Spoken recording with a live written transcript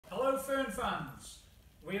Fern fans,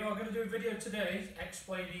 we are going to do a video today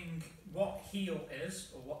explaining what heel is,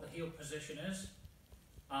 or what the heel position is,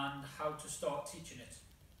 and how to start teaching it.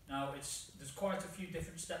 Now there's quite a few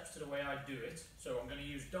different steps to the way I do it, so I'm going to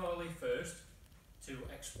use Darley first to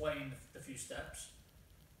explain the few steps,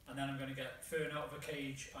 and then I'm going to get Fern out of a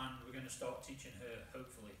cage and we're going to start teaching her,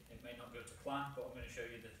 hopefully. It may not go to plan, but I'm going to show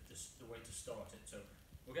you the way to start it. So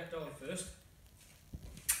we'll get Darley first.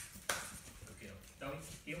 Okay, Darley,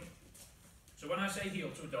 heel. So when I say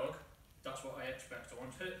heel to a dog, that's what I expect. I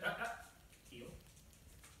want her, heel.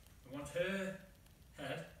 I want her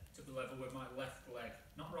head to be level with my left leg.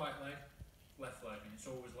 Not right leg, left leg, and it's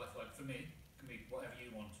always left leg. For me, it can be whatever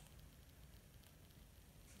you want.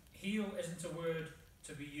 Heel isn't a word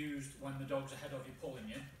to be used when the dog's ahead of you pulling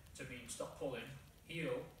you, to mean stop pulling.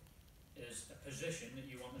 Heel is a position that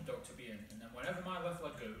you want the dog to be in, and then wherever my left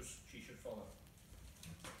leg goes, she should follow.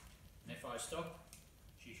 And if I stop,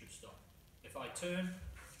 she should stop. If I turn,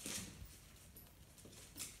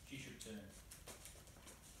 she should turn.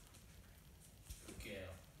 Good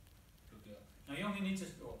girl. Good girl. Now you only need to,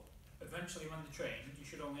 well, eventually when they're trained, you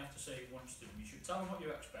should only have to say it once to them. You should tell them what you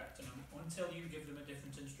expect, and until you give them a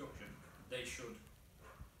different instruction, they should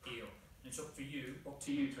heel. And it's up to you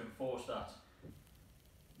to enforce that.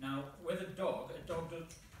 Now, with a dog does.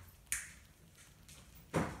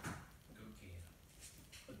 Good girl.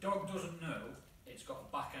 A dog doesn't know it's got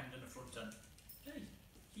a back end and a front end. Hey,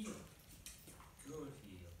 heel. Good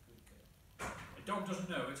heel. Good girl. A dog doesn't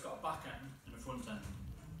know it's got a back end and a front end.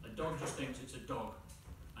 A dog just thinks it's a dog,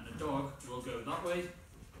 and a dog will go that way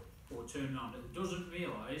or turn around. It doesn't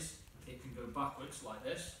realise it can go backwards like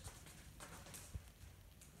this,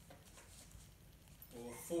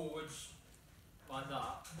 or forwards like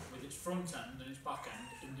that, with its front end and its back end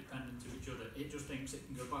independent of each other. It just thinks it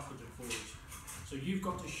can go backwards and forwards. So you've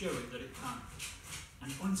got to show it that it can.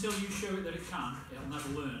 And until you show it that it can, it'll never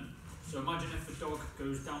learn. So imagine if a dog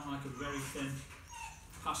goes down like a very thin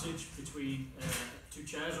passage between two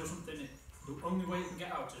chairs or something. The only way it can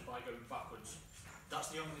get out is by going backwards. That's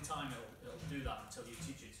the only time it'll do that until you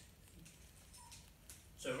teach it.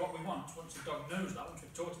 So what we want, once the dog knows that, once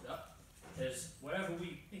we've taught it that, is wherever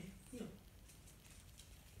we heel.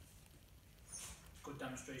 Good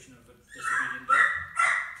demonstration of a disobedient dog.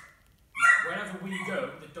 Wherever we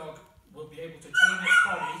go, the dog will be able to turn its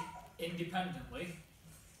body independently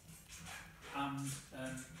and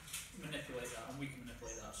manipulate that, and we can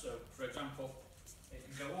manipulate that. So, for example, it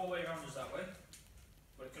can go all the way around us that way,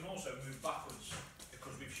 but it can also move backwards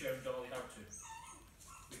because we've shown Dolly how to.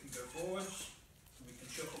 We can go forwards, and we can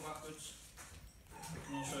shuffle backwards. We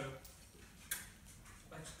can also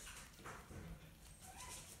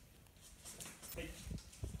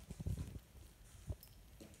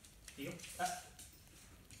heel.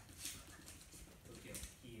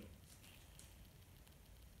 Heel.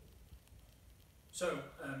 So,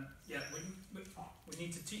 we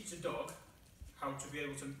need to teach the dog how to be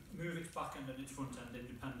able to move its back end and its front end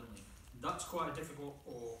independently. That's quite a difficult,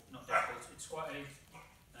 or not difficult, it's quite a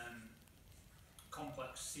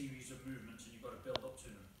complex series of movements, and you've got to build up to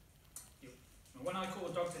them. Now, when I call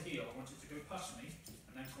a dog to heel, I want it to go past me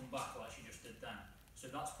and then come back like she just did then. So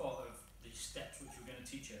that's part of the steps which we're going to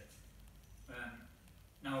teach her.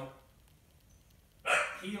 Now,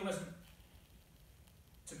 heel isn't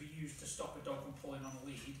to be used to stop a dog from pulling on a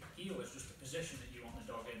lead. Heel is just a position that you want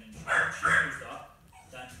the dog in, and once she knows that,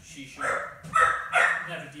 then she should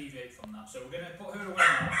never deviate from that. So we're going to put her away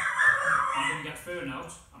now. I'm going to get Fern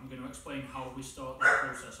out. I'm going to explain how we start that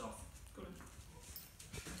process off. Good.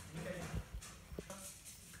 Okay.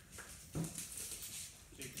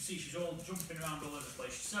 So you can see she's all jumping around all over the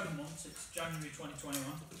place. She's 7 months. It's January 2021.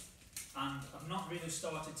 And I've not really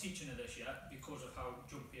started teaching her this yet because of how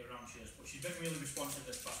jumpy around she is, but she's been really responsive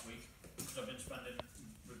this past week because we've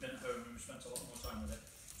been at home and we've spent a lot more time with it.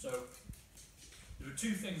 So there are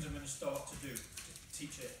two things I'm going to start to do to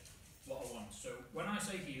teach her what I want. So when I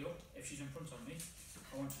say heel, if she's in front of me,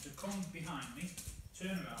 I want her to come behind me,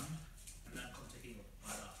 turn around, and then come to heel,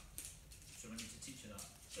 like that. So we need to teach her that.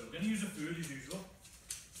 So we're going to use her food as usual.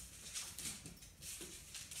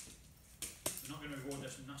 Not going to reward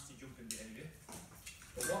this nasty jumping behaviour,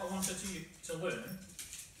 but what I want her to learn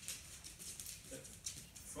that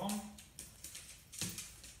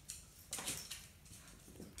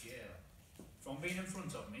from being in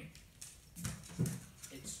front of me,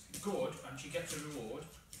 it's good, and she gets a reward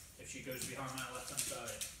if she goes behind my left hand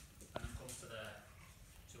side and then comes to there.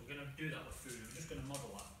 So we're going to do that with food. We're just going to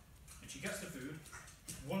model that. And she gets the food.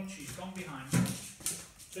 Once she's gone behind me,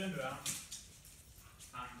 turned around,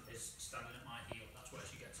 and is standing at my heel. That's where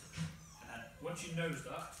she gets it. And then once she knows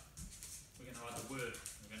that, we're going to add the word.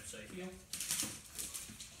 we're going to say heel.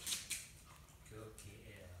 Good girl,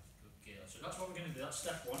 good girl. So that's what we're going to do, that's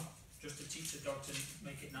step one, just to teach the dog to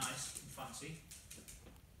make it nice and fancy.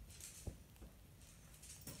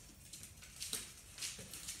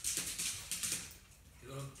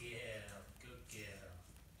 Good girl, good girl,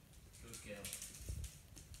 good girl.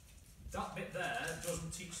 That bit there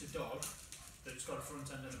doesn't teach the dog that it's got a front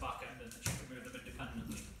end and a back end and that she can move them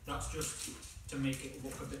independently. That's just to make it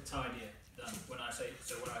look a bit tidier than when I say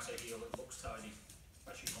heel, it looks tidy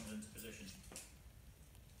as she comes into position.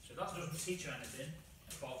 So that doesn't teach her anything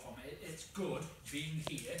apart from it's good being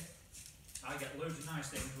here. I get loads of nice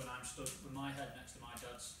things when I'm stood with my head next to my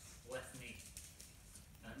dad's left knee.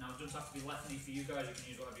 Now it doesn't have to be left knee for you guys, you can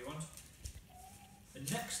use whatever you want. The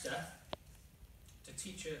next step, to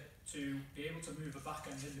teach her to be able to move her back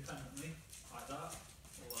end independently, like that,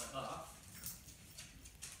 or like that,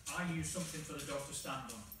 I use something for the dog to stand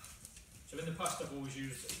on. So in the past I've always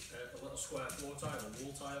used a little square floor tile or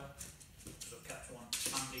wall tile, because I've kept one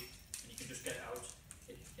handy and you can just get it out.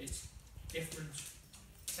 It's different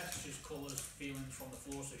textures, colours, feelings from the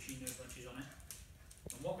floor so she knows when she's on it.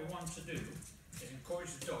 And what we want to do is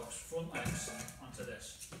encourage the dog's front legs onto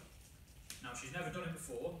this. Now she's never done it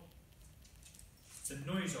before. The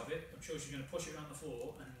noise of it, I'm sure she's going to push it around the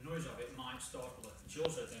floor and the noise of it might startle her. And she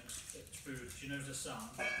also thinks it's food. She knows the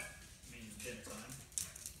sound means dinner time.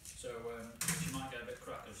 So she might get a bit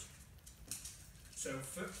crackers. So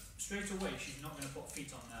straight away she's not going to put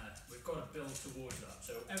feet on there. We've got to build towards that.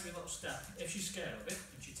 So every little step, if she's scared of it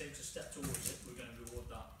and she takes a step towards it, we're going to reward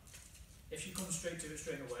that. If she comes straight to it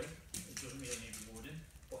straight away, it doesn't really need rewarding.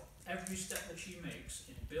 But every step that she makes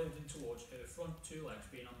in building towards her front two legs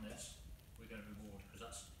being on this, we're going to reward, because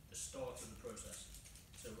that's the start of the process.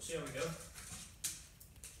 So we'll see how we go.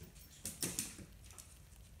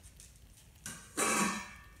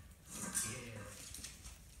 Yeah.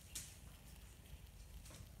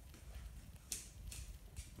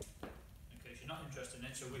 Okay, she's not interested in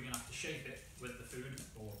it, so we're going to have to shape it with the food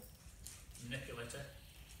or manipulate it.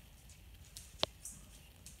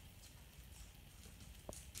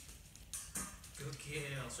 Good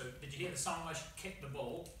girl. So did you hear the sound where she kicked the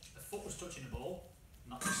ball? The foot was touching the ball,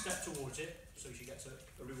 and that's a step towards it, so she gets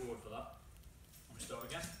a reward for that. And we start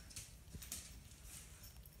again.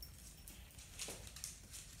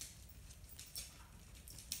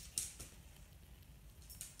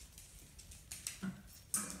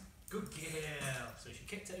 Good girl. So she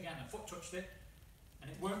kicked it again, her foot touched it, and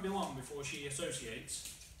it won't be long before she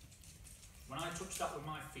associates. When I touch that with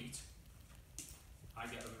my feet, I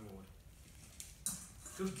get a reward.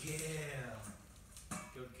 Good girl.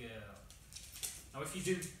 Good girl. Now if you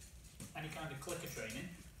do any kind of clicker training,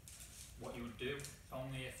 what you would do,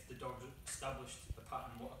 only if the dog's established a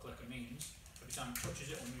pattern what a clicker means, every time it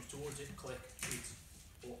touches it or moves towards it, click, treat.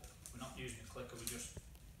 But we're not using a clicker, we're just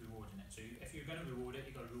rewarding it. So if you're going to reward it,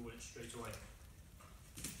 you've got to reward it straight away.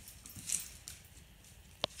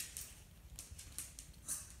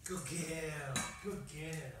 Good girl. Good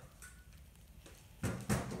girl.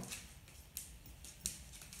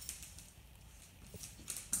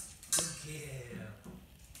 Yeah.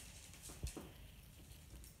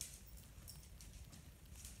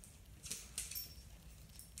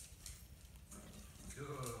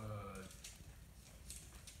 Good.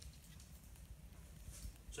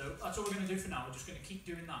 So that's all we're going to do for now. We're just going to keep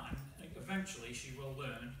doing that, and eventually she will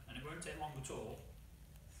learn, and it won't take long at all,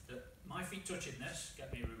 that my feet touching this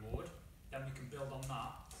get me a reward. Then we can build on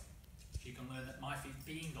that. She can learn that my feet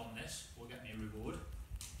being on this will get me a reward,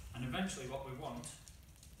 and eventually what we want,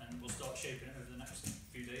 and we'll start shaping it over the next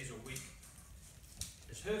few days or week,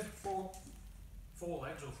 is her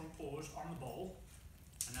forelegs or front paws on the ball,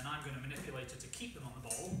 and then I'm going to manipulate her to keep them on the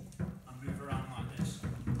ball and move around like this.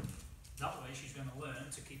 That way she's going to learn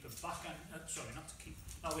to keep a back end, that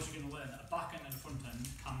way she's going to learn that a back end and a front end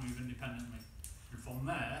can move independently. And from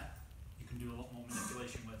there, you can do a lot more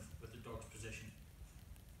manipulation with the dog's position.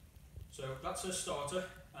 So that's her starter.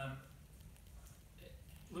 It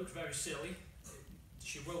looks very silly.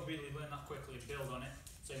 She will really learn that quickly and build on it,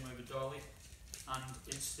 same way with Dolly. And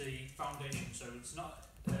it's the foundation, so it's not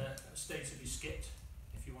a stage to be skipped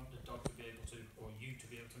if you want the dog to be able to, or you to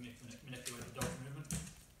be able to manipulate the dog's movement.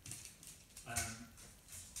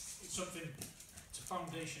 It's something, it's a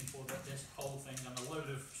foundation for this whole thing, and a load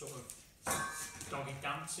of sort of doggy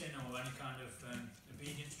dancing or any kind of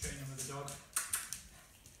obedience training with the dog.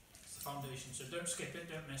 It's the foundation, so don't skip it,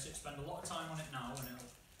 don't miss it, spend a lot of time on it now, and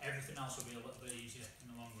everything else will be a little bit easier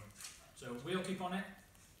in the long run. So we'll keep on it,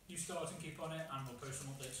 you start and keep on it, and we'll post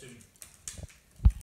some updates soon.